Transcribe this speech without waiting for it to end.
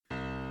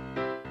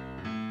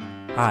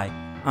Hi,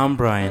 I'm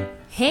Brian.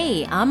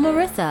 Hey, I'm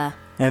Marissa.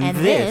 And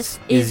this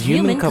is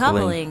Human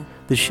Coupling,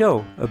 the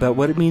show about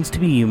what it means to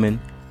be human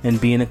and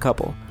be in a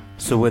couple.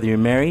 So whether you're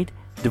married,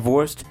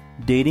 divorced,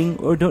 dating,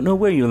 or don't know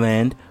where you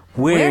land,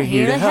 we're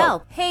here to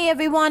help. Hey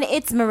everyone,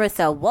 it's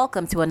Marissa.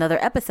 Welcome to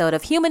another episode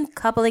of Human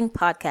Coupling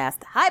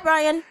Podcast. Hi,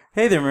 Brian.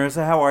 Hey there,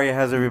 Marissa. How are you?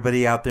 How's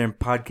everybody out there in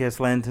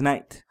podcast land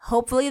tonight?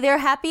 Hopefully they're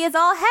happy as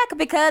all heck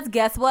because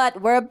guess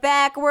what? We're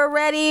back, we're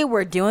ready,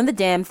 we're doing the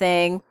damn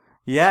thing.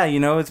 Yeah,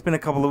 it's been a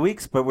couple of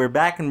weeks, but we're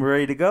back and we're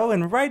ready to go,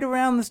 and right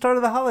around the start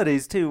of the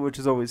holidays, too, which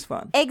is always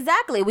fun.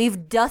 Exactly.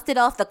 We've dusted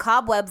off the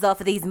cobwebs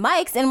off of these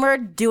mics, and we're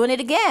doing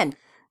it again.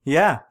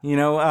 Yeah,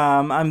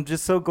 I'm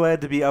just so glad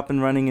to be up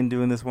and running and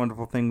doing this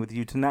wonderful thing with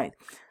you tonight.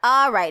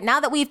 All right, now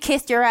that we've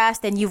kissed your ass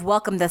and you've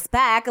welcomed us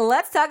back,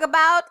 let's talk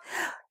about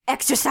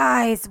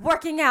exercise,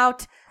 working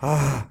out.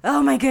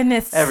 Oh my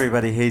goodness.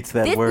 Everybody hates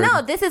that word.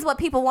 No, this is what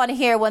people want to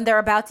hear when they're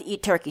about to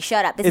eat turkey.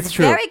 Shut up. This is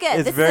true. Very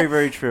good. It's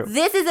very true.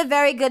 This is a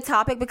very good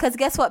topic because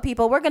guess what,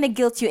 people? We're going to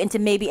guilt you into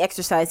maybe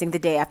exercising the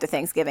day after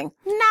Thanksgiving.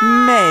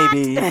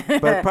 Maybe,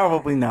 but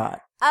probably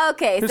not.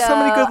 Okay, There's so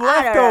many good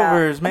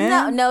leftovers,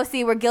 man. No,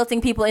 see, we're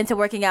guilting people into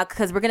working out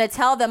because we're going to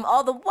tell them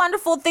all the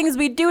wonderful things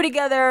we do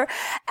together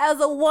as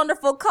a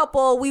wonderful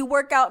couple. We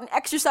work out and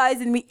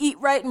exercise and we eat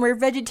right and we're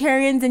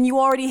vegetarians and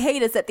you already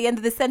hate us at the end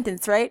of the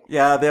sentence, right?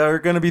 Yeah, they're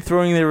going to be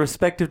throwing their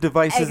respective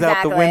devices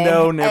out the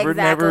window,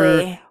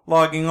 never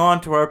logging on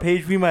to our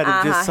page. We might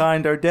have just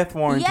signed our death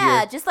warrant Yeah,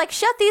 here. just like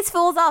shut these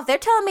fools off. They're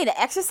telling me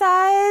to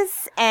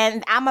exercise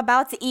and I'm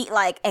about to eat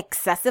like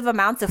excessive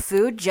amounts of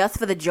food just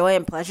for the joy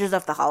and pleasures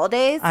of the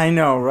holidays. I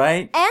know,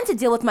 right? And to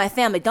deal with my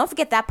family. Don't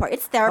forget that part.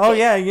 It's therapy. Oh,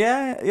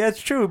 yeah,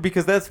 it's true,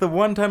 because that's the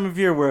one time of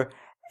year where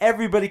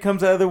everybody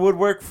comes out of the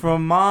woodwork,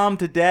 from mom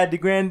to dad to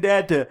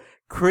granddad to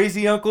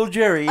crazy Uncle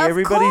Jerry.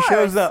 Everybody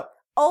shows up.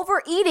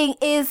 Overeating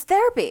is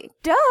therapy.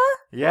 Duh.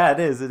 Yeah, it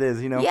is,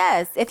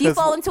 Yes. If you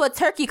fall into a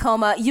turkey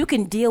coma, you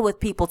can deal with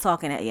people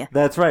talking at you.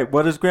 That's right.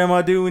 What does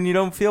grandma do when you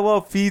don't feel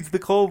well? Feeds the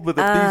cold with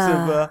a piece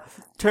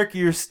of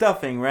turkey or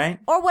stuffing, right?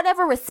 Or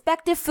whatever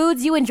respective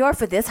foods you enjoy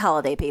for this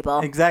holiday,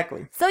 people.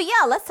 Exactly. So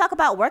yeah, let's talk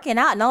about working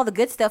out and all the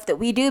good stuff that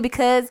we do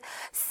because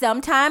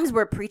sometimes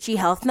we're preachy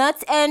health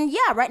nuts and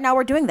yeah, right now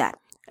we're doing that.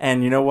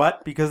 And you know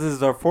what? Because this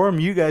is our forum,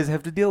 you guys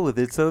have to deal with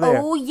it, so there.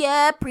 Oh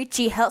yeah,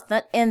 preachy health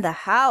nut in the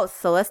house.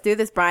 So let's do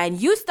this, Brian.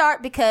 You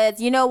start because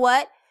you know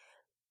what?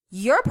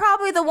 You're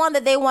probably the one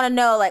that they want to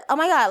know, like, oh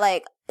my God,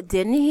 like,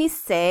 didn't he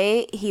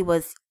say he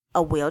was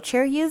a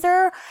wheelchair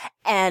user?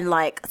 And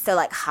like, so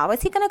like, how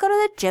is he going to go to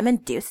the gym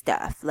and do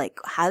stuff? Like,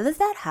 how does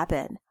that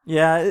happen?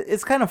 Yeah,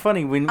 it's kind of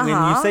funny. When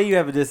you say you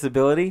have a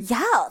disability,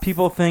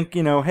 people think,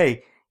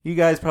 hey, you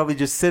guys probably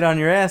just sit on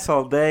your ass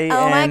all day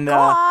and, my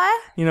God.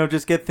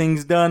 Just get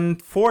things done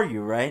for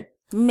you, right?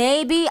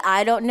 Maybe,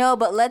 I don't know,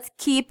 but let's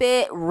keep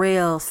it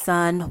real,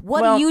 son.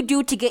 What do you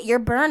do to get your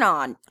burn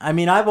on? I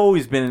mean, I've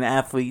always been an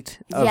athlete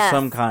of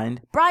some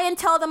kind. Brian,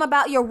 tell them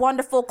about your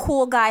wonderful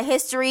cool guy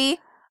history.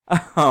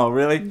 Oh,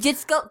 really?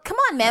 Just go. Come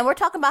on, man. We're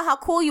talking about how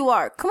cool you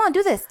are. Come on,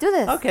 do this.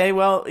 Okay,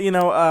 well,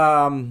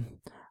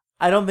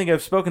 I don't think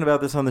I've spoken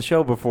about this on the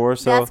show before,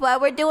 so that's why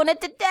we're doing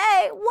it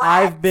today. What?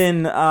 I've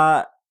been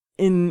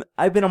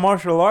a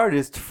martial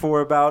artist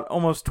for about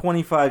almost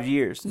 25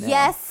 years now.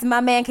 Yes, my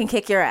man can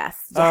kick your ass.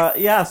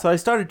 Yes. So I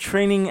started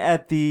training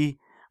at the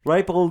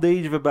ripe old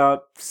age of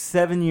about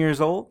 7 years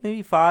old,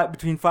 maybe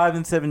between 5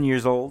 and 7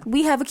 years old.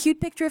 We have a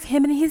cute picture of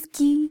him and his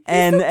gi.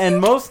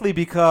 And mostly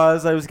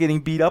because I was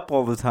getting beat up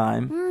all the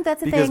time.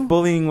 That's because thing.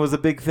 Bullying was a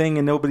big thing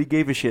and nobody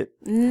gave a shit.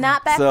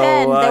 Not back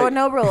then. There were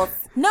no rules.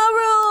 No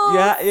rules!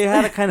 Yeah, you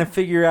had to kind of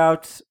figure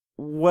out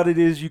what it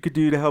is you could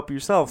do to help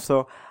yourself.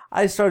 So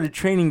I started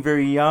training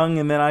very young,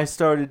 and then I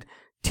started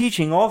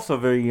teaching also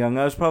very young.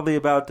 I was probably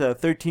about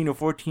 13 or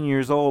 14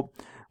 years old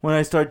when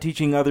I started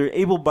teaching other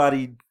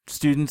able-bodied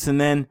students, and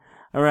then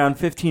around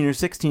 15 or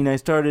 16, I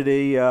started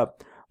a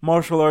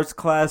martial arts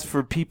class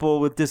for people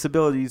with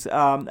disabilities.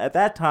 At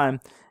that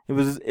time, it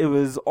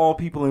was all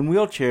people in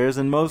wheelchairs,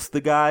 and most of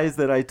the guys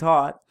that I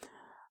taught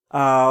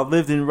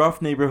lived in rough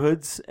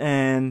neighborhoods,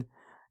 and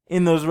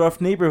in those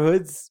rough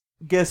neighborhoods,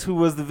 guess who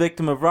was the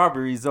victim of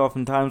robberies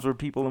oftentimes were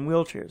people in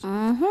wheelchairs.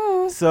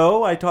 Mm-hmm.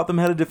 So I taught them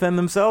how to defend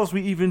themselves.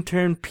 We even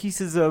turned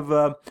pieces of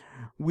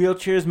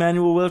wheelchairs,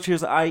 manual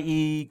wheelchairs,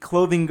 i.e.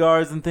 clothing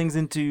guards and things,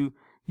 into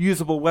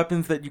usable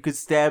weapons that you could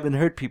stab and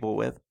hurt people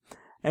with.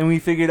 And we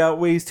figured out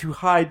ways to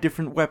hide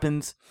different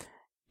weapons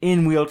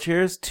in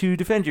wheelchairs to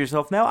defend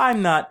yourself. Now,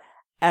 I'm not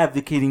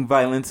advocating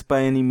violence by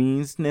any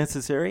means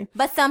necessary.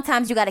 But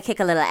sometimes you got to kick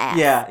a little ass.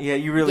 Yeah,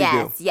 you really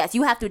do. Yes,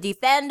 you have to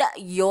defend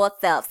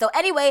yourself. So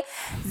anyway,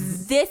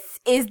 this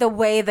is the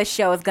way the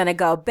show is going to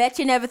go. Bet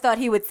you never thought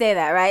he would say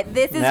that, right?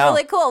 This is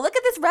really cool. Look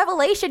at this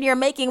revelation you're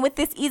making with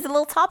this easy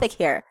little topic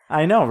here.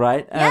 I know,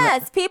 right?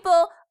 Yes,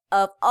 people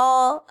of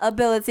all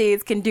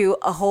abilities can do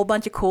a whole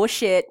bunch of cool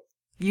shit.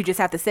 You just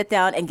have to sit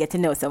down and get to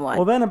know someone.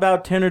 Well, then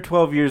about 10 or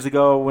 12 years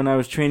ago, when I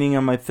was training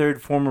on my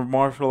third form of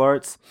martial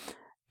arts,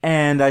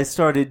 and I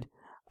started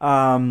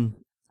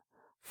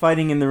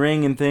fighting in the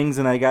ring and things,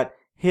 and I got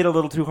hit a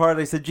little too hard.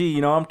 I said,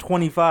 gee, I'm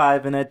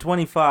 25, and at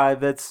 25,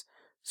 that's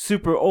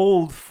super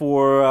old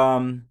for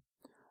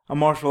a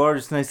martial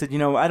artist. And I said,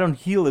 I don't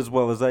heal as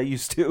well as I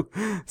used to,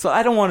 so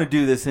I don't want to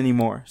do this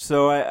anymore.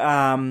 So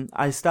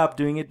I stopped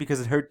doing it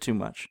because it hurt too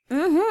much.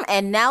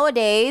 And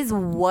nowadays,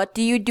 what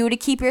do you do to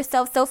keep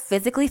yourself so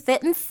physically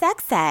fit and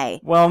sexy?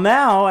 Well,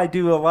 now I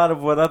do a lot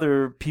of what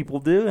other people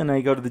do, and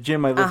I go to the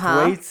gym, I lift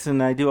weights,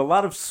 and I do a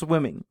lot of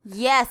swimming.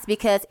 Yes,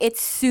 because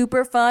it's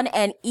super fun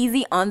and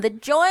easy on the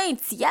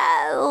joints.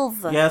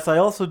 Yes, I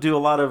also do a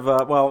lot of,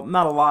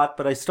 not a lot,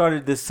 but I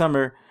started this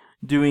summer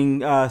doing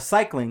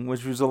cycling,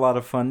 which was a lot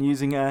of fun,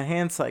 using a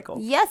hand cycle.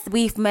 Yes,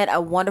 we've met a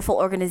wonderful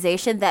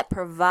organization that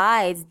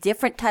provides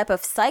different type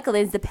of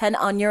cycling depend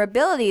on your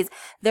abilities.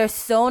 They're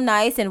so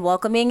nice and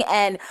welcoming.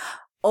 And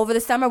over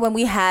the summer when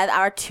we had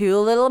our two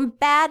little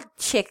bad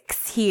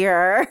chicks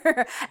here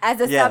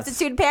as a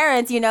substitute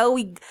parents,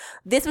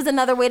 this was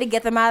another way to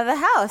get them out of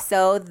the house.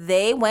 So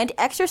they went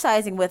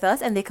exercising with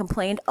us and they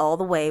complained all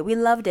the way. We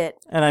loved it.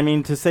 And I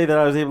mean, to say that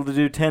I was able to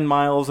do 10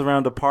 miles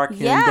around a park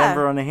here in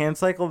Denver on a hand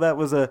cycle, that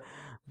was a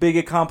big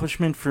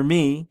accomplishment for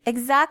me.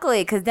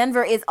 Exactly, because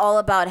Denver is all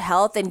about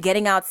health and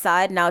getting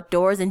outside and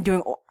outdoors and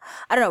doing,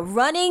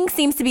 running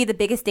seems to be the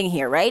biggest thing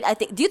here, right?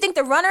 Do you think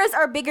the runners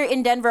are bigger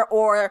in Denver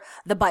or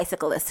the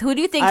bicyclists? Who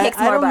do you think kicks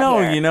more about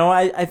here? I don't know,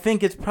 I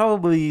think it's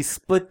probably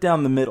split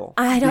down the middle.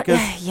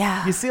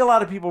 You see a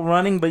lot of people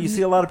running, but you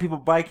see a lot of people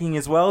biking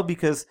as well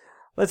because,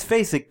 let's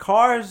face it,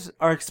 cars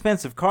are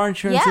expensive. Car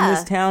insurance in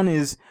this town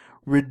is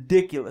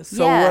ridiculous.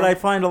 So what I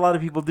find a lot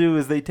of people do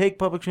is they take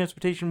public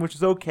transportation, which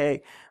is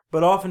okay,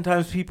 but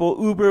oftentimes people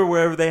Uber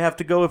wherever they have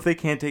to go if they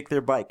can't take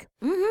their bike.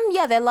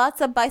 Yeah, there are lots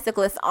of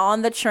bicyclists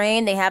on the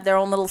train. They have their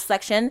own little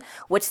section,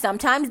 which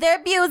sometimes they're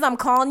abused. I'm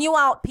calling you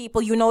out,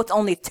 people. It's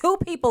only 2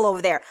 people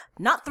over there,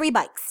 not 3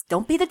 bikes.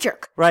 Don't be the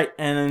jerk. Right,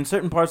 and in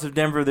certain parts of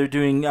Denver, they're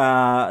doing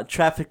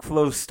traffic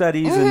flow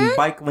studies and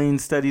bike lane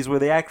studies where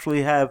they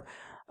actually have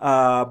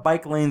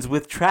bike lanes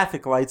with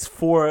traffic lights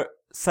for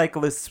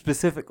cyclists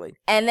specifically.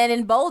 And then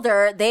in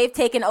Boulder, they've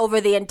taken over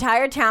the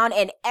entire town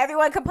and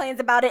everyone complains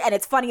about it and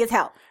it's funny as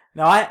hell.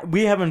 Now,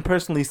 we haven't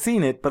personally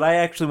seen it, but I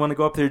actually want to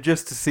go up there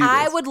just to see this.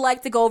 I would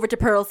like to go over to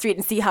Pearl Street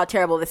and see how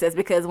terrible this is,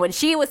 because when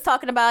she was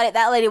talking about it,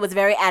 that lady was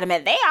very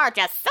adamant. They are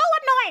just so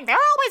annoying. They're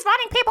always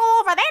running people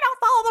over. They don't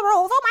follow the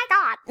rules. Oh, my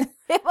God.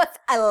 It was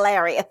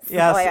hilarious.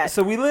 Yeah,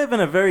 so we live in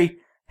a very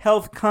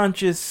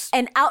health-conscious...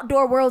 an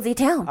outdoor worldsy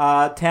town.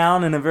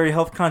 Town in a very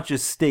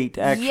health-conscious state,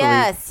 actually.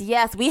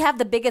 Yes. We have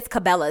the biggest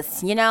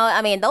Cabela's.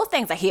 Those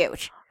things are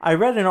huge. I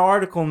read an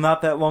article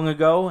not that long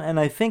ago, and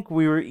I think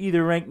we were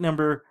either ranked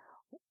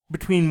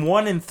between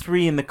 1 and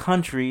 3 in the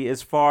country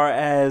as far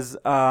as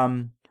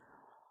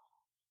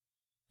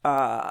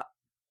healthy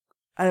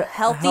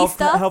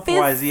stuff.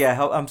 Health-wise,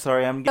 I'm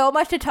sorry. So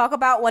much to talk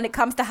about when it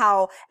comes to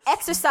how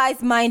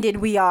exercise-minded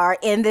we are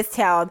in this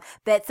town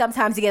that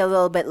sometimes you get a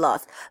little bit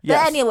lost.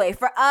 But anyway,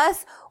 for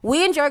us,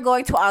 we enjoy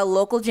going to our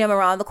local gym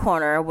around the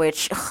corner,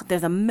 which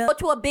there's go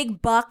to a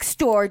big box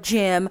store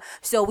gym.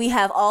 So we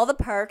have all the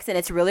perks and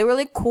it's really,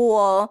 really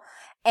cool.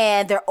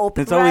 And they're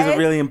open. It's always a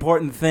really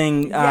important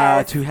thing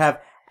to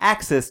have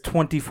access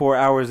 24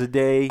 hours a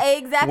day.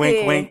 Exactly.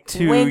 Wink, wink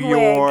to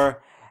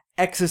your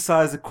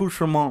exercise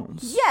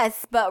accoutrements.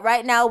 Yes, but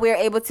right now we're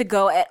able to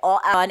go at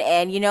all out.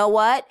 And you know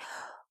what?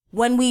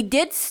 When we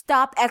did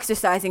stop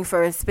exercising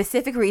for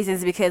specific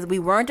reasons because we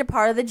weren't a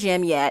part of the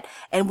gym yet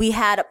and we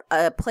had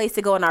a place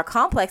to go in our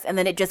complex and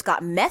then it just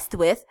got messed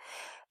with,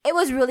 it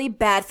was really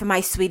bad for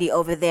my sweetie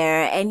over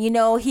there. And,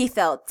 he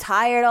felt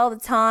tired all the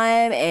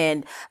time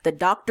and the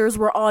doctors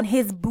were on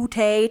his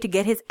booty to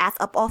get his ass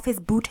up off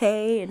his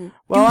booty. And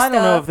I don't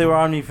know if they were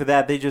on me for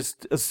that. They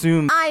just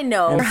assumed I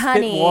know, and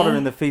honey. spit water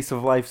in the face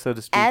of life, so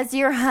to speak. As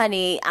your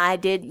honey, I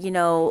did,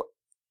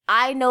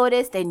 I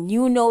noticed and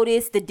you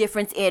noticed the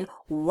difference in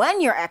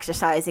when you're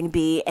exercising,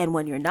 B, and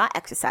when you're not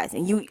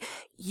exercising.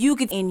 You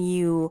get in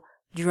you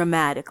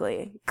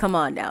dramatically. Come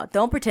on now.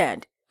 Don't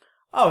pretend.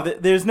 Oh,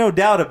 there's no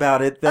doubt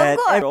about it that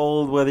you're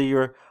old, whether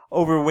you're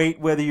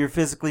overweight, whether you're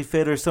physically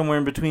fit or somewhere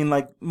in between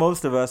like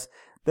most of us,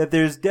 that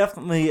there's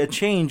definitely a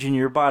change in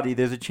your body.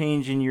 There's a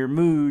change in your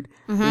mood.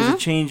 There's a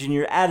change in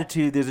your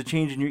attitude. There's a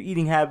change in your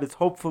eating habits,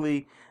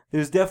 hopefully.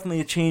 There's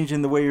definitely a change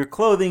in the way your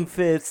clothing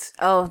fits.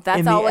 Oh,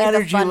 that's in always the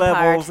energy the fun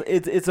levels. part.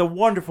 It's a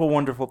wonderful,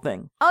 wonderful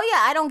thing. Oh,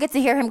 yeah. I don't get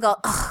to hear him go,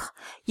 ugh.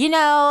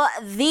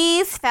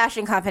 These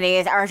fashion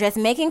companies are just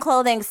making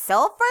clothing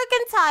so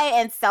freaking tight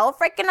and so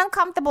freaking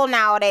uncomfortable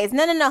nowadays.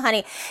 No,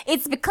 honey.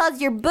 It's because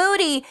your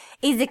booty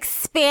is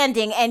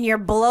expanding and you're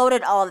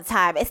bloated all the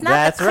time. It's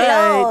not the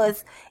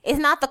clothes. Right. It's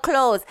not the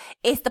clothes.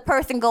 It's the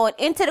person going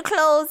into the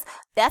clothes.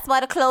 That's why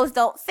the clothes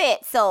don't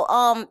fit. So,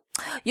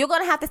 you're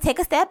going to have to take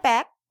a step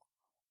back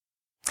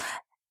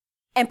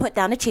and put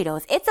down the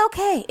Cheetos. It's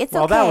okay. It's okay.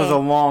 Well, that was a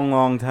long,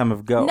 long time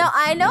ago. No,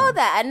 I know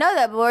that,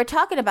 but we're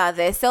talking about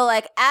this. So,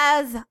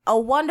 as a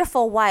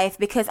wonderful wife,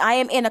 because I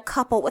am in a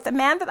couple with a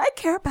man that I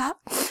care about.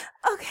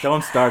 Okay.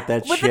 Don't start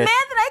that with shit. With the man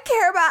that I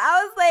care about,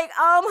 I was like,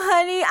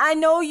 honey, I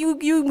know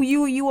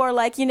you are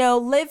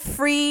live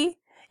free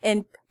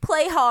and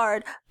play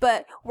hard,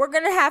 but we're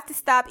going to have to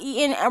stop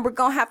eating and we're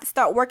going to have to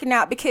start working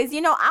out because, I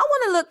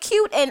want to look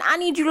cute and I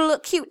need you to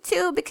look cute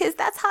too because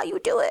that's how you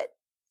do it.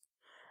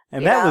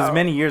 And that was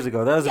many years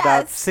ago. That was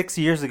about 6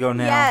 years ago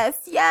now.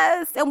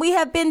 Yes. And we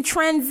have been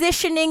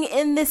transitioning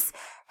in this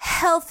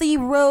healthy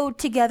road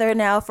together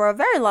now for a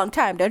very long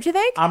time, don't you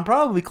think? I'm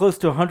probably close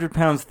to 100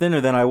 pounds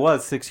thinner than I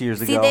was 6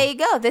 years ago. See, there you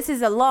go. This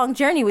is a long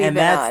journey we've been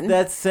on. And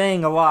that's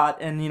saying a lot.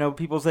 And,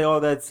 people say,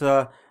 oh, that's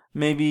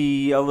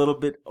maybe a little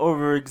bit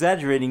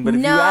over-exaggerating. But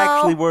if you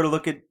actually were to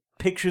look at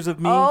pictures of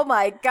me, oh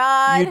my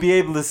God, you'd be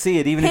able to see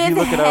it. Even if you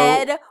look at his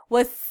head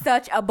was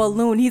such a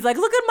balloon. He's like,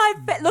 look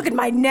at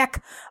my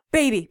neck,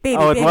 baby.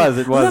 Oh, it was.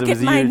 Look it was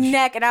at my huge.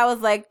 neck, and I was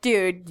like,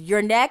 dude,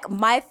 your neck.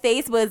 My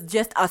face was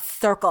just a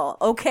circle.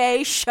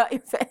 Okay, shut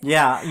your face.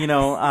 Yeah,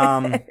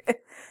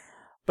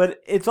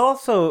 but it's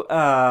also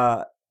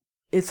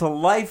it's a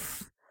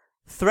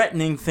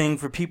life-threatening thing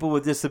for people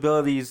with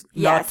disabilities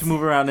not to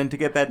move around and to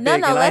get that big. No,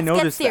 and let's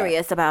I get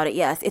serious about it.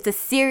 Yes, it's a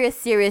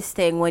serious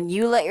thing when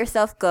you let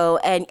yourself go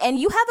and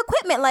you have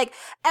equipment. Like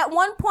at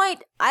one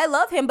point, I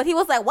love him, but he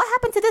was like, "What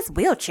happened to this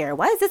wheelchair?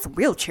 Why is this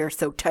wheelchair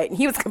so tight?" And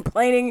he was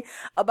complaining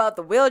about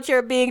the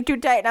wheelchair being too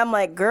tight. And I'm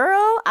like,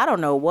 "Girl, I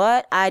don't know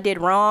what I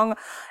did wrong.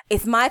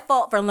 It's my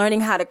fault for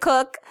learning how to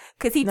cook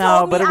because he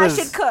told me I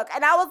should cook,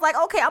 and I was like,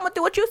 okay, I'm gonna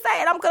do what you say,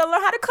 and I'm gonna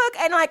learn how to cook,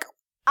 and like."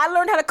 I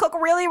learned how to cook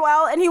really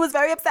well, and he was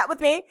very upset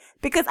with me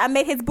because I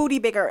made his booty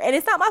bigger, and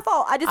it's not my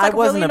fault. I just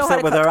wasn't really know how to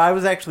upset with cook. her. I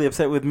was actually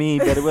upset with me,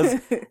 but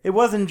it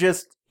wasn't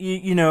just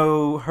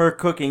her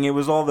cooking. It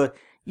was all the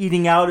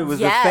eating out. It was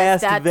the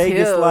fast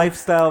Vegas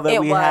lifestyle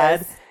that we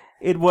had.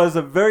 It was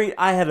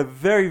I had a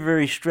very,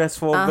 very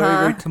stressful, very,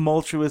 very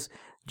tumultuous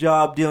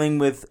job dealing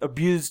with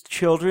abused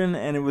children,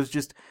 and it was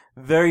just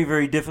very,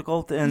 very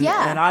difficult. And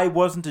I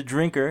wasn't a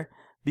drinker.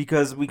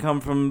 Because we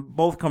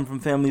both come from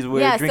families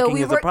where drinking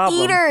is a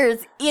problem.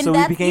 Eaters. So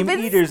we became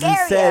eaters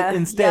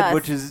instead,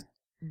 which is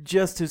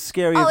just as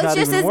scary, if not even worse.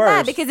 It's just as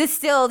bad because it's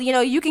still,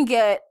 you can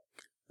get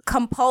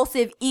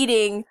compulsive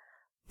eating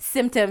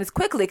symptoms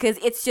quickly because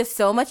it's just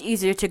so much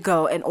easier to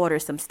go and order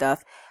some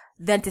stuff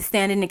than to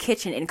stand in the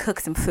kitchen and cook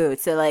some food.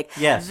 So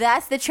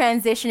that's the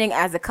transitioning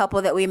as a couple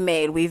that we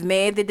made. We've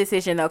made the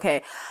decision,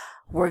 okay,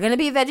 we're going to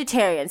be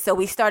vegetarian. So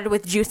we started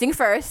with juicing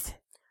first.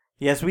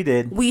 Yes, we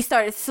did. We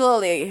started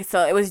slowly,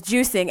 so it was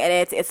juicing,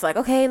 and it's like,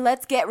 okay,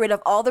 let's get rid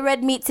of all the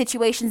red meat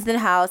situations in the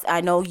house. I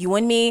know you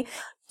and me,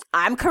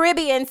 I'm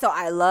Caribbean, so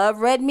I love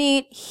red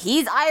meat.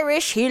 He's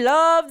Irish, he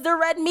loves the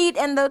red meat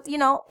and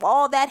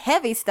all that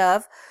heavy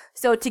stuff.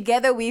 So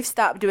together we've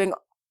stopped doing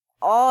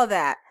all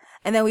that,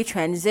 and then we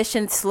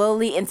transitioned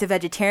slowly into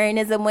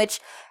vegetarianism, which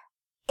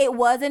it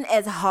wasn't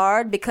as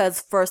hard because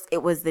first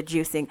it was the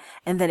juicing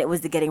and then it was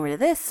the getting rid of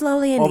this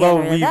slowly and getting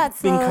rid of that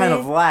slowly. Although we've been kind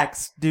of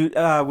lax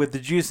with the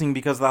juicing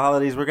because of the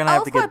holidays. We're going to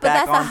have to get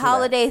back onto that. But that's a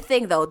holiday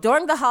thing though.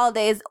 During the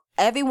holidays,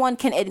 everyone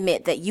can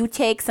admit that you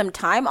take some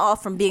time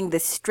off from being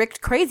this strict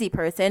crazy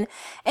person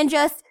and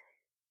just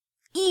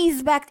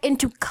ease back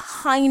into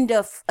kind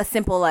of a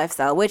simple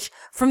lifestyle, which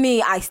for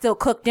me, I still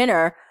cook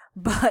dinner.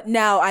 But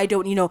now I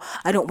don't,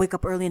 I don't wake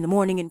up early in the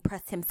morning and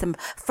press him some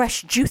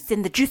fresh juice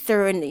in the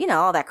juicer and,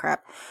 all that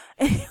crap.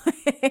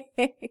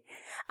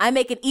 I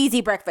make an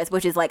easy breakfast,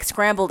 which is like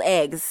scrambled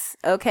eggs.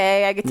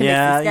 Okay, I get to make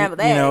some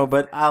scrambled eggs.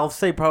 But I'll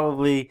say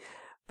probably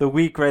the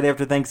week right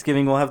after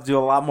Thanksgiving, we'll have to do a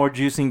lot more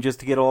juicing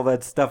just to get all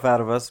that stuff out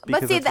of us.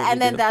 But see,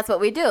 then that's what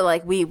we do.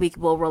 Like we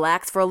will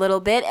relax for a little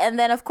bit. And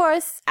then, of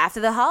course,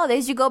 after the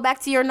holidays, you go back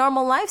to your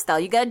normal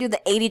lifestyle. You got to do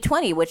the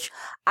 80-20, which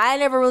I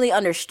never really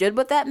understood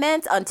what that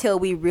meant until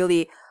we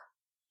really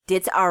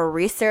did our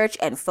research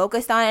and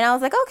focused on it. And I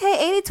was like,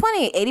 okay,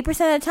 80-20,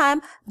 80% of the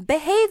time,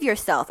 behave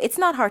yourself. It's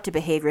not hard to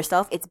behave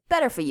yourself. It's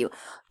better for you.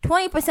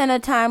 20%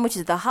 of the time, which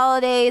is the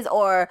holidays,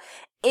 or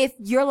if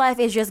your life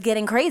is just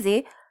getting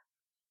crazy,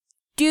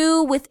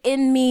 do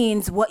within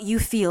means what you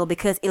feel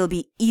because it'll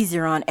be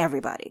easier on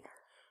everybody.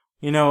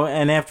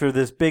 And after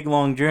this big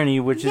long journey,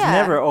 which is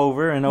never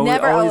over and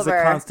always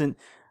a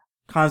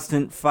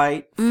constant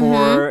fight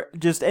for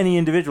just any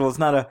individual. It's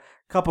not a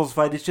couples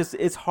fight.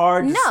 It's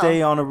hard to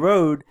stay on a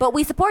road. But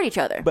we support each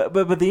other.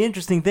 But the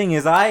interesting thing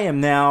is I am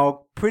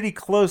now pretty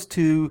close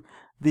to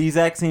the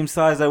exact same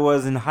size I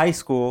was in high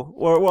school.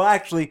 Well,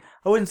 actually,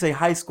 I wouldn't say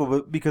high school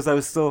but because I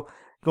was still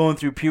going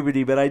through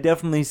puberty, but I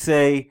definitely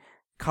say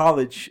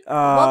college.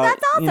 Well,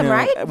 that's awesome,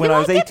 right? When I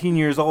was 18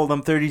 years old,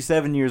 I'm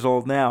 37 years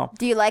old now.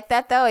 Do you like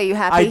that though? Are you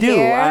happy I do.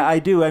 here? I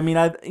do. I mean,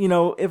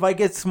 if I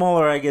get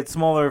smaller, I get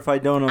smaller. If I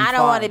don't, I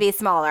don't want to be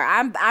smaller.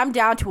 I'm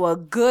down to a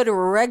good,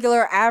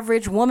 regular,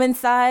 average woman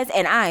size,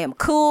 and I am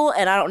cool,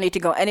 and I don't need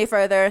to go any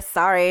further.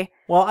 Sorry.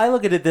 Well, I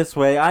look at it this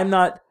way. I'm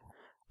not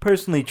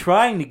personally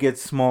trying to get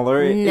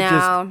smaller. It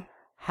just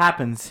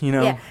happens,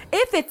 Yeah.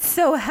 If it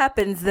so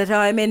happens that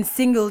I'm in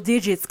single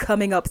digits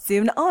coming up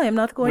soon, I am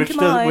not going to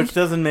mind. Which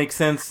doesn't make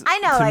sense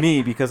to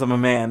me because I'm a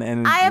man.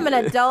 And I am an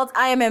adult.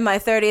 I am in my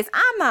 30s.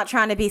 I'm not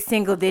trying to be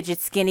single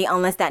digit skinny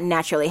unless that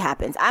naturally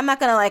happens. I'm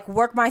not going to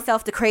work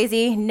myself to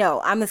crazy.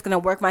 No, I'm just going to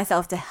work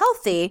myself to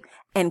healthy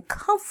and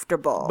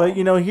comfortable. But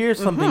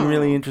here's something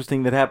really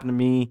interesting that happened to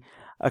me.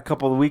 a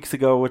couple of weeks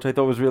ago, which I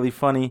thought was really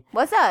funny.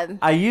 What's that?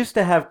 I used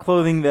to have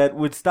clothing that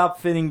would stop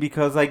fitting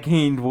because I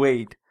gained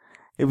weight.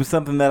 It was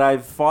something that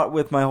I've fought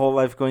with my whole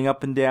life, going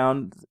up and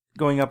down.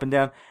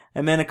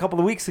 And then a couple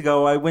of weeks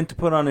ago, I went to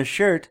put on a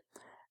shirt,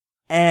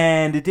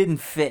 and it didn't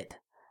fit.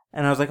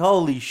 And I was like,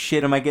 holy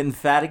shit, am I getting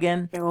fat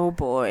again? Oh,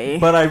 boy.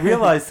 But I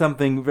realized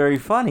something very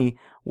funny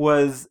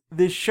was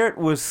this shirt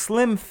was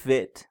slim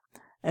fit.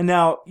 And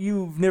now,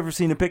 you've never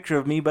seen a picture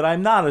of me, but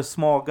I'm not a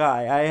small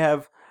guy. I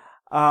have...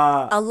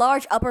 a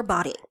large upper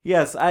body.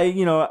 Yes,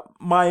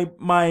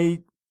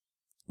 my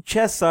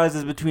chest size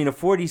is between a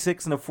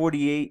 46 and a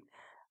 48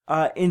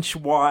 inch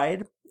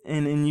wide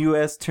in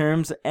U.S.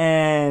 terms,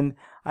 and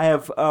I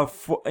have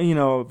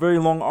very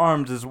long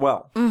arms as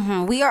well.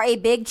 Mm-hmm. We are a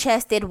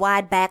big-chested,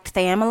 wide-backed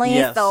family.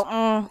 Yes.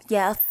 So,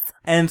 yes.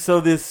 And so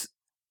this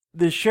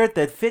shirt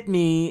that fit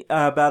me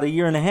about a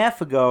year and a half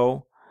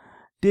ago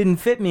didn't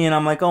fit me, and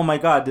I'm like, oh my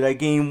God, did I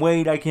gain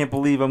weight? I can't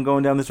believe I'm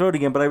going down this road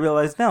again. But I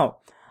realized, no,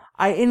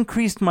 I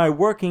increased my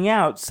working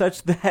out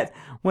such that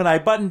when I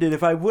buttoned it,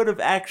 if I would have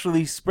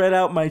actually spread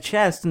out my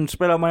chest and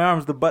spread out my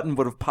arms, the button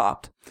would have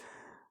popped.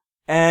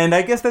 And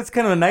I guess that's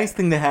kind of a nice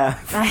thing to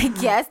have. I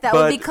guess that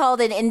would be called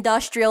an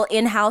industrial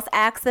in-house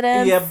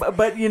accident. Yeah,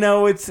 but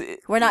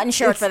we're not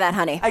insured for that,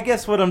 honey. I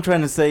guess what I'm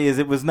trying to say is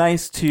it was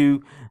nice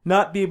to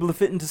not be able to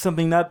fit into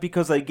something, not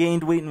because I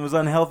gained weight and was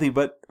unhealthy,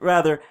 but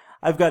rather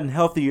I've gotten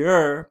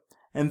healthier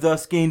and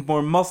thus gained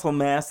more muscle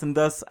mass, and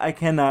thus I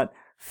cannot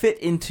fit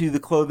into the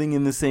clothing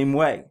in the same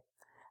way.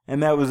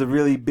 And that was a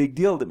really big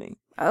deal to me.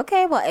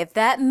 Okay, well, if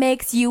that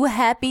makes you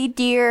happy,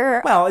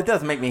 dear. Well, it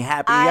doesn't make me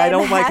happy. I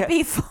don't happy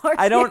like for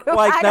I don't you.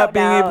 like I not don't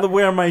being know. able to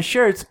wear my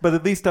shirts, but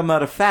at least I'm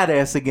not a fat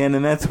ass again,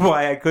 and that's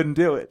why I couldn't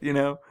do it,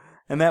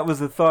 And that was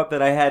the thought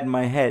that I had in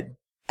my head.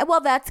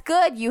 Well, that's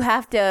good. You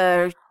have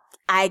to,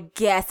 I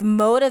guess,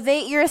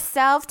 motivate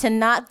yourself to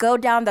not go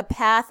down the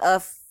path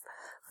of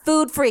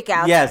food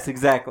freakouts. Yes,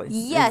 exactly.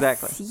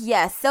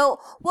 Yes. So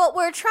what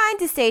we're trying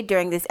to say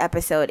during this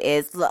episode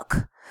is,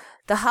 look,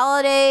 the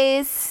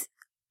holidays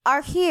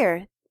are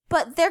here,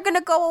 but they're going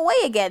to go away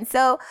again.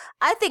 So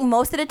I think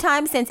most of the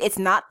time, since it's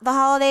not the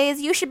holidays,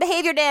 you should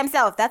behave your damn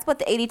self. That's what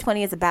the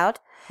 80-20 is about.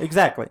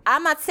 Exactly.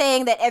 I'm not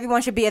saying that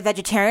everyone should be a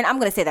vegetarian. I'm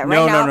going to say that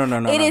right now.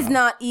 No. It is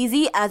not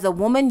easy. As a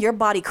woman, your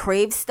body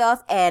craves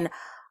stuff. And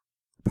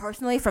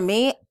personally, for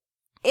me,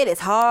 it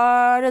is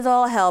hard as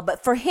all hell.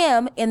 But for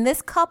him, in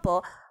this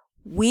couple,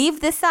 we've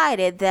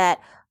decided that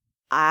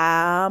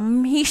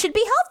he should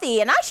be healthy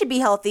and I should be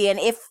healthy. And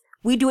if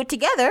we do it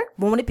together,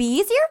 won't it be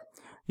easier?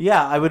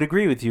 Yeah, I would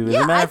agree with you. As a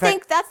matter I of fact,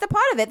 think that's the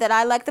part of it that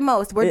I like the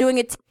most. We're doing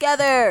it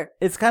together.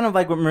 It's kind of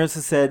like what Marissa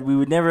said. We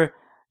would never,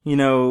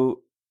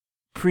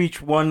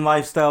 preach one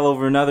lifestyle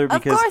over another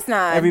because of course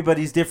not.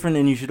 Everybody's different,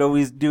 and you should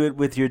always do it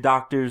with your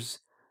doctor's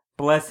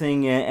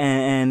blessing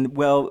and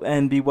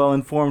be well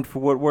informed for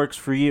what works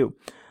for you.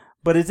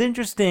 But it's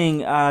interesting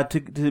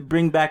to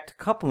bring back to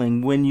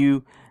coupling when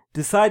you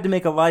decide to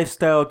make a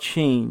lifestyle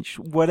change,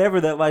 whatever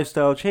that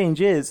lifestyle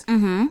change is.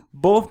 Mm-hmm.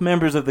 Both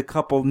members of the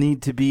couple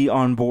need to be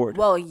on board.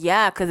 Well,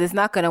 yeah, because it's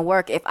not going to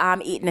work if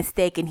I'm eating a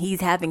steak and he's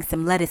having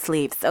some lettuce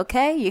leaves,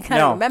 okay? You got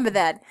to remember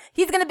that.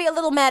 He's going to be a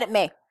little mad at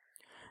me.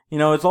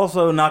 It's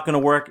also not going to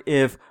work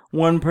if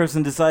one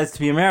person decides to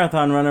be a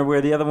marathon runner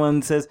where the other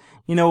one says,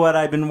 you know what,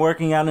 I've been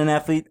working out an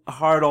athlete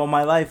hard all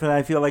my life and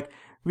I feel like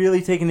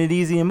really taking it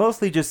easy and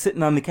mostly just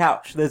sitting on the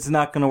couch. That's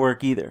not going to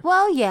work either.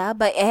 Well, yeah,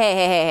 but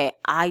hey,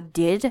 I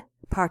did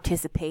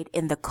participate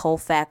in the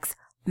Colfax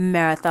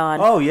Marathon.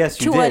 Oh, yes,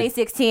 you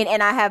 2016,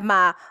 and I have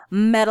my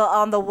medal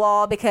on the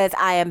wall because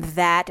I am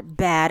that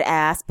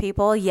badass,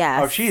 people.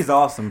 Yes. Oh, she's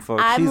awesome,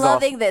 folks. I'm she's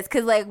loving awesome. this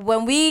because,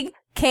 when we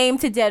came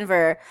to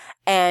Denver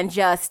and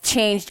just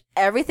changed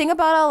everything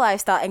about our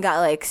lifestyle and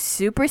got,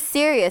 super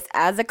serious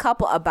as a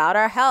couple about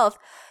our health,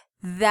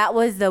 that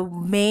was the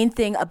main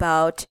thing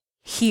about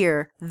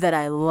here that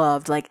I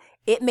loved.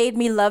 It made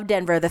me love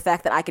Denver, the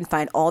fact that I can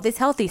find all this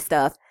healthy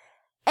stuff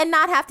and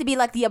not have to be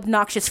the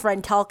obnoxious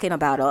friend talking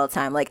about it all the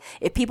time.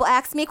 If people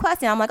ask me a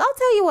question, I'm like, I'll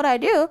tell you what I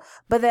do.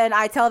 But then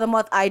I tell them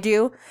what I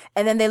do.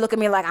 And then they look at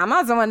me like, I'm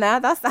not doing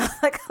that. That sounds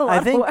like a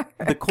lot of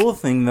work. The cool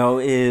thing, though,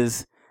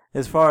 is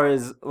as far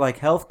as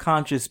health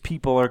conscious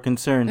people are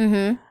concerned,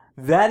 mm-hmm.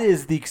 that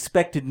is the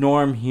expected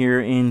norm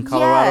here in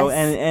Colorado.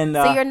 Yes. And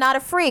so you're not a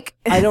freak.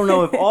 I don't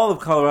know if all of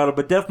Colorado,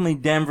 but definitely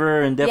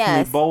Denver and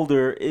definitely Yes.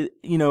 Boulder,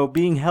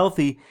 being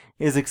healthy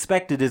is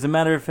expected. As a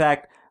matter of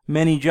fact,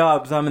 many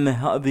jobs, I'm in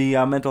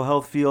the mental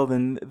health field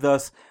and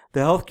thus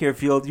the healthcare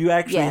field, you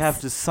actually Yes. have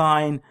to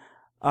sign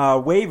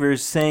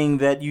waivers saying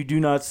that you do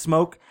not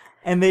smoke,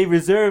 and they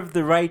reserve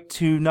the right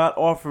to not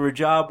offer a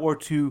job or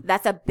to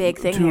That's a big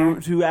thing here.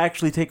 to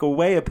actually take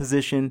away a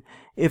position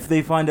if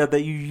they find out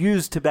that you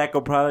use tobacco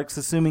products,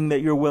 assuming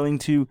that you're willing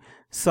to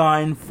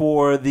sign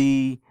for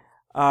the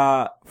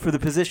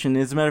position.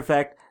 As a matter of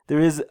fact, there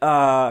is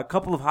a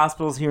couple of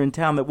hospitals here in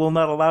town that will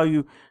not allow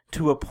you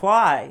to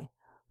apply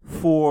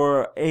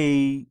for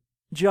a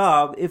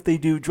job if they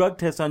do drug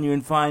tests on you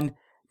and find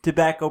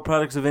tobacco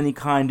products of any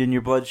kind in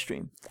your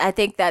bloodstream. I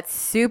think that's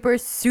super,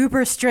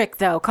 super strict,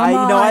 though. Come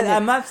on. No,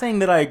 I'm not saying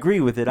that I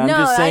agree with it. I'm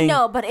just saying I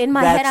know, but in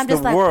my head, I'm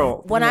just like,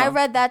 world, when I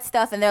read that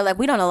stuff and they're like,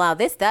 we don't allow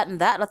this, that, and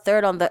that, and a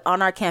third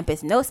on our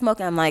campus, no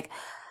smoking. I'm like,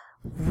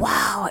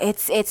 wow,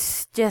 it's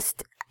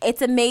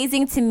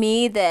amazing to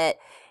me that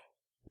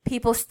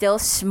people still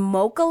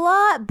smoke a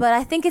lot, but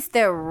I think it's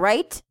their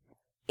right.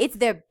 It's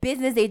their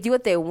business. They do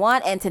what they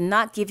want, and to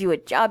not give you a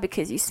job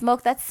because you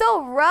smoke, that's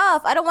so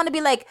rough. I don't want to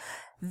be like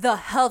the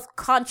health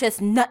conscious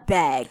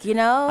nutbag, you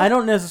know? I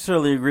don't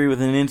necessarily agree with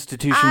an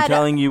institution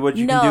telling you what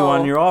you can do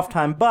on your off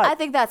time, but I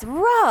think that's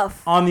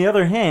rough. On the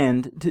other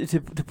hand,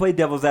 to play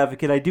devil's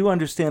advocate, I do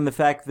understand the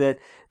fact that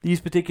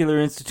these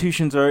particular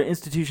institutions are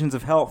institutions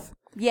of health.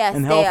 Yes,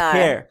 and they health are.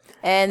 care.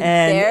 And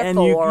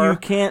therefore, you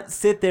can't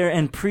sit there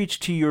and preach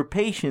to your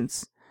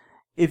patients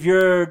if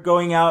you're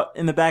going out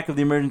in the back of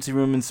the emergency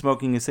room and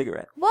smoking a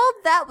cigarette. Well,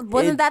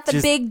 wasn't that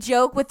the big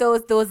joke with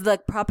those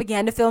like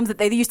propaganda films that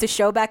they used to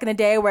show back in the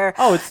day where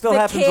it still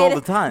happens all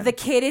the time. The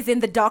kid is in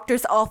the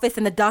doctor's office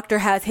and the doctor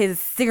has his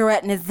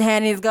cigarette in his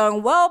hand and he's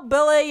going, "Well,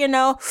 Billy,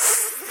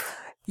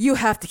 you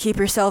have to keep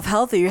yourself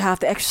healthy. You have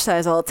to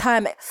exercise all the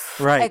time.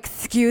 Right.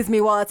 Excuse me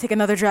while I take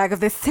another drag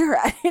of this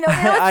cigarette."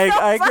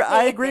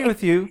 I agree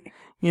with you.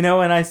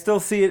 And I still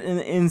see it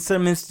in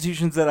some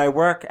institutions that I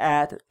work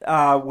at,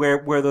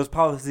 where those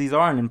policies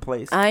aren't in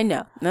place. I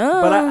know.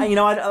 No. But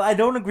I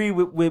don't agree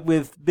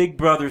with Big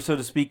Brother, so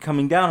to speak,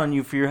 coming down on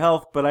you for your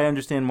health, but I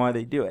understand why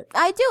they do it.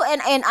 I do,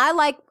 and I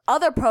like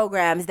other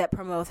programs that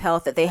promote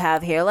health that they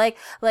have here.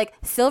 Like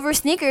Silver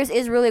Sneakers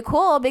is really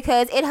cool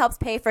because it helps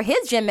pay for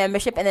his gym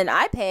membership, and then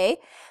I pay.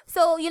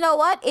 So you know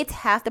what? It's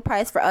half the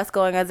price for us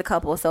going as a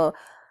couple. So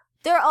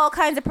there are all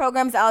kinds of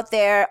programs out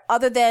there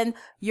other than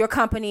your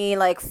company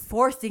like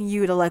forcing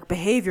you to like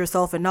behave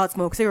yourself and not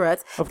smoke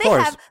cigarettes. Of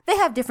course. They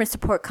have different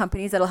support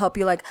companies that'll help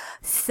you like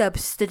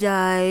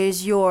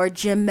subsidize your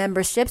gym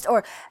memberships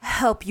or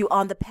help you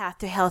on the path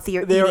to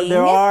healthier eating.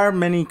 There are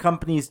many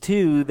companies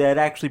too that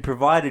actually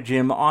provide a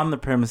gym on the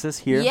premises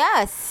here.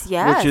 Yes.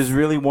 Which is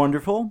really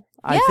wonderful.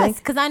 I think. Yes,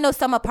 because I know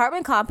some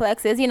apartment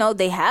complexes,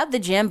 they have the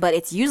gym, but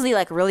it's usually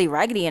like really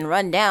raggedy and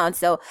run down.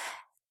 So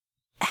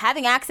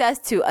having access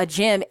to a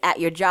gym at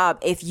your job,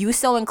 if you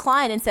so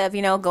inclined, instead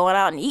of, going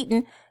out and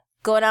eating,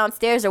 go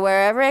downstairs or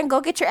wherever and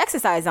go get your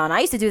exercise on.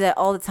 I used to do that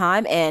all the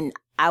time. And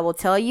I will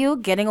tell you,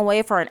 getting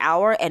away for an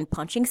hour and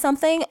punching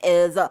something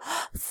is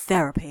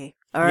therapy.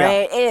 All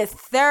right. Yeah. It is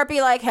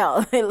therapy like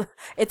hell.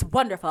 It's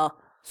wonderful.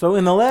 So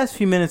in the last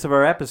few minutes of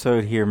our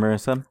episode here,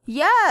 Marissa.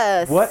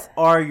 Yes. What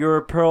are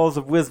your pearls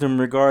of wisdom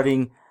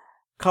regarding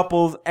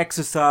couples,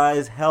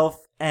 exercise,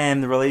 health,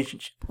 and the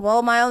relationship?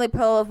 Well, my only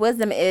pearl of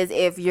wisdom is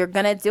if you're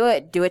going to do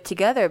it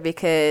together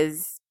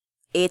because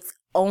it's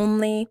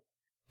only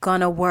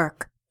going to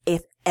work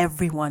if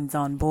everyone's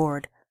on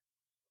board.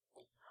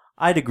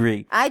 I'd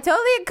agree.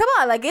 Come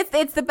on, like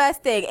it's the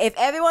best thing. If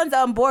everyone's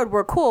on board,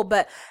 we're cool.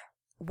 But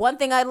one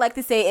thing I'd like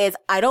to say is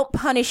I don't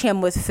punish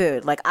him with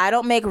food. Like I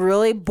don't make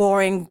really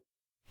boring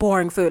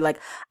food. Like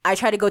I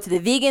try to go to the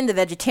vegan, the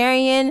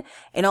vegetarian,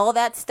 and all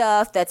that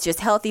stuff that's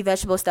just healthy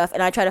vegetable stuff,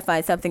 and I try to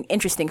find something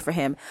interesting for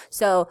him.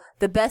 So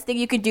the best thing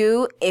you can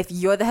do if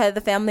you're the head of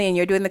the family and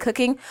you're doing the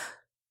cooking,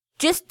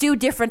 just do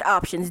different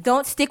options.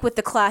 Don't stick with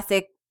the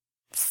classic,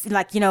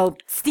 like,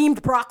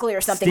 steamed broccoli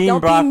or something.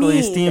 Steamed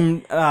broccoli,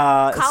 steamed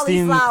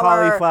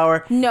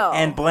cauliflower, no,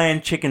 and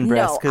bland chicken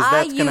breast, because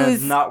that's going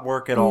to not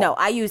work at all. No,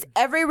 I use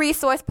every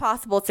resource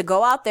possible to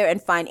go out there and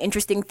find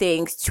interesting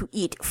things to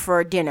eat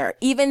for dinner.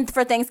 Even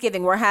for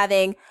Thanksgiving, we're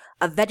having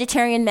a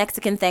vegetarian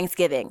Mexican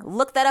Thanksgiving.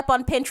 Look that up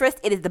on Pinterest.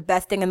 It is the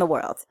best thing in the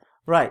world.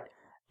 Right.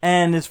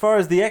 And as far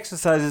as the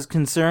exercise is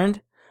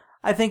concerned,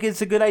 I think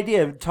it's a good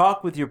idea.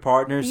 Talk with your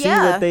partner, see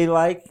what they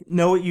like,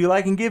 know what you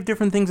like, and give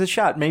different things a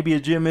shot. Maybe a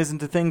gym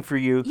isn't a thing for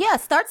you. Yeah,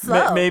 start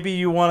slow. Maybe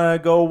you want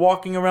to go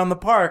walking around the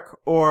park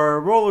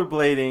or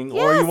rollerblading,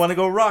 or you want to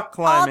go rock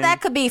climbing. All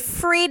that could be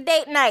free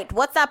date night.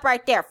 What's up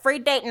right there? Free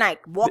date night.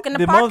 Walking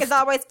the park is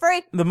always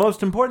free. The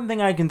most important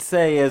thing I can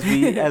say as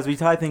we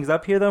tie things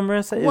up here, though,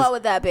 Marissa, is what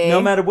would that be?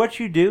 No matter what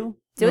you do,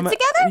 it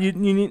together. You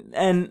need,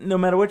 and no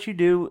matter what you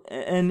do,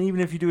 and even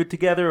if you do it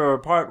together or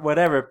apart,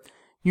 whatever.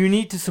 You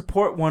need to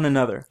support one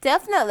another.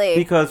 Definitely.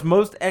 Because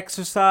most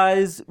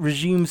exercise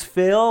regimes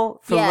fail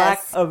for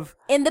lack of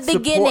in the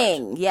support.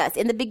 beginning. Yes,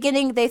 in the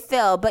beginning they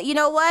fail. But you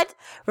know what?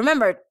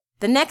 Remember,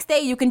 the next day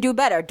you can do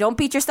better. Don't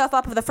beat yourself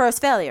up for the first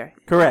failure.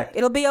 Correct.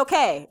 It'll be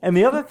okay. And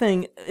the other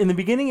thing, in the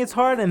beginning it's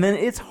hard, and then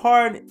it's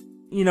hard,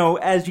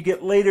 as you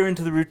get later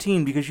into the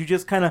routine because you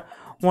just kind of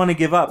want to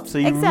give up. So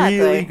you're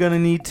really going to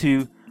need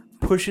to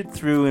push it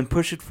through and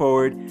push it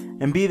forward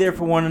and be there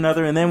for one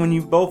another. And then when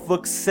you both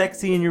look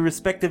sexy in your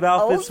respective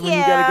outfits, when you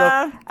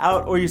gotta go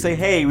out, or you say,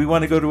 hey, we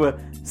want to go to a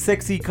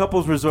sexy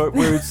couples resort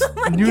where it's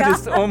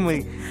nudist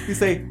only, you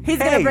say, he's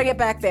gonna bring it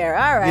back there.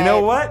 All right, you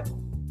know what,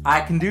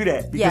 I can do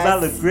that because I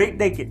look great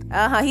naked.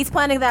 He's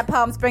planning that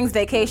Palm Springs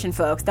vacation,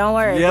 folks. Don't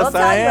worry, we'll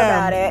tell you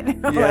about it.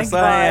 Yes,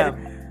 I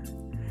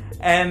am.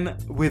 And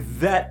with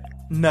that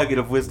nugget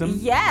of wisdom,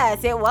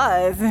 yes, it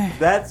was,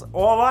 that's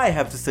all I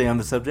have to say on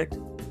the subject.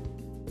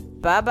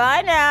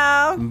 Bye-bye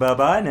now.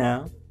 Bye-bye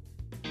now.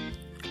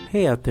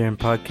 Hey out there in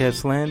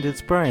podcast land, it's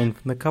Brian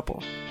from The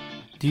Couple.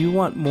 Do you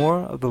want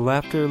more of the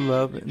laughter,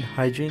 love, and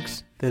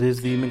hijinks that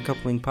is the Human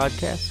Coupling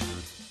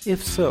Podcast?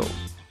 If so,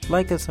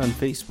 like us on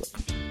Facebook,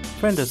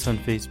 friend us on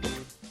Facebook,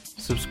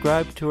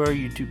 subscribe to our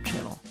YouTube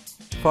channel,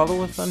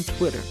 follow us on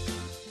Twitter,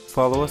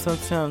 follow us on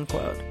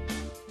SoundCloud,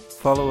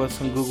 follow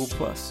us on Google+.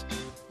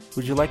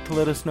 Would you like to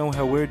let us know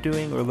how we're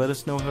doing or let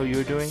us know how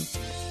you're doing?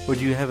 Or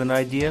do you have an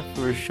idea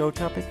for a show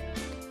topic?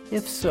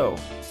 If so,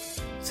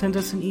 send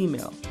us an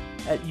email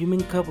at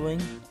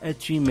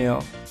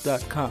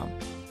humancoupling@gmail.com.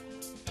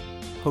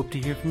 Hope to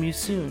hear from you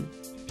soon.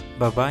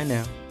 Bye-bye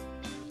now.